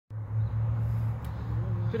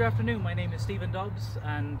Good afternoon, my name is Stephen Dobbs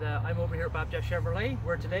and I'm over here at Jass Chevrolet,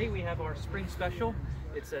 where today we have our Spring Special.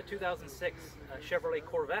 It's a 2006 Chevrolet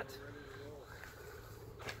Corvette.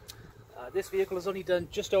 This vehicle has only done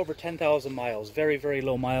just over 10,000 miles, very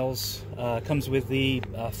low miles. Comes with the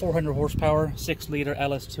 400 horsepower, 6-liter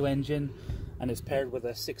LS2 engine, and is paired with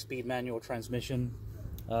a 6-speed manual transmission.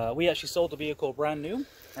 We actually sold the vehicle brand new,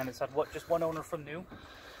 and it's had just one owner from new.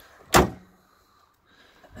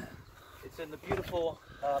 It's in the beautiful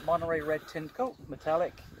Monterey red tint coat,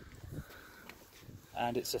 metallic,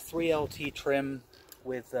 and it's a 3LT trim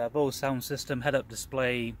with Bose sound system, head-up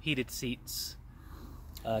display, heated seats,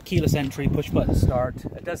 keyless entry, push-button start.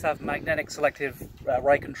 It does have magnetic selective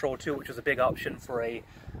ride control too, which was a big option for a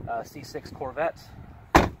C6 Corvette.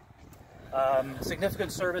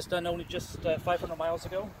 Significant service done only just 500 miles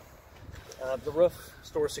ago. The roof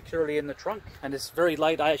stores securely in the trunk, and it's very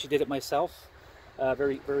light. I actually did it myself.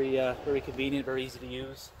 Very convenient, very easy to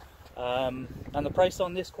use. And the price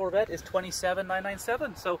on this Corvette is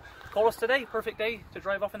 $27,997. So call us today, perfect day to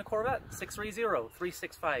drive off in a Corvette,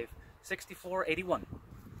 630-365-6481.